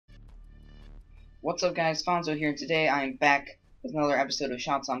What's up, guys? Fonzo here. Today I am back with another episode of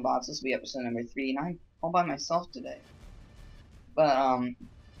Shots on Bots. This will be episode number 3, and I'm all by myself today. But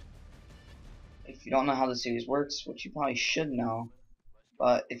if you don't know how the series works, which you probably should know,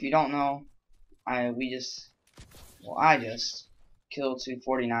 but if you don't know, I just killed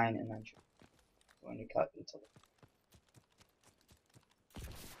 249, and I'm going to cut until.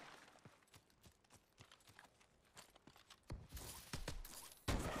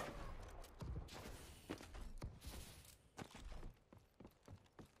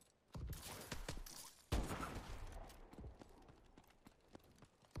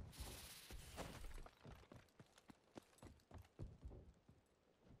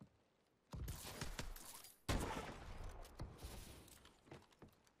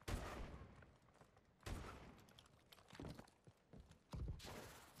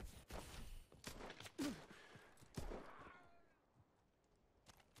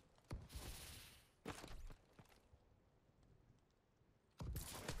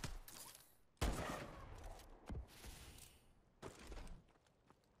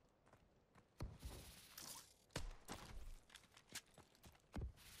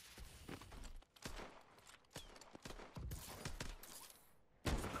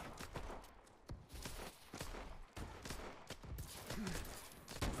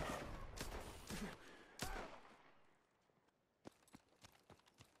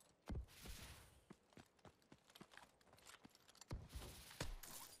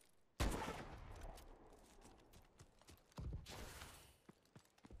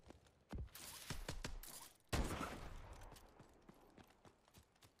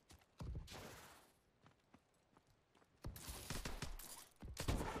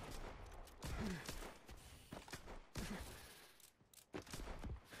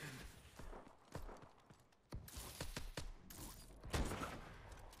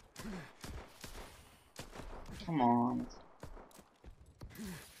 Come on.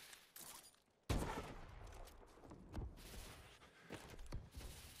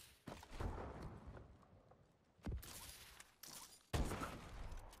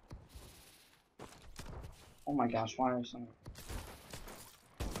 Oh my gosh, why are some?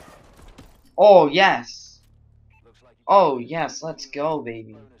 Oh yes! Oh yes, let's go,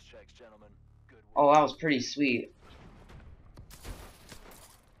 baby. Oh, that was pretty sweet.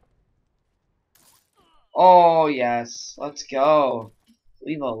 Oh yes, let's go.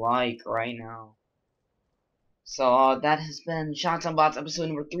 Leave a like right now. So that has been Shots on Bots episode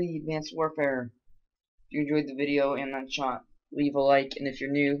number 3, Advanced Warfare. If you enjoyed the video and that shot, leave a like, and if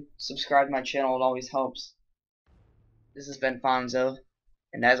you're new, subscribe to my channel, it always helps. This has been Fonzo,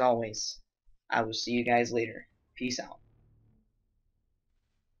 and as always, I will see you guys later. Peace out.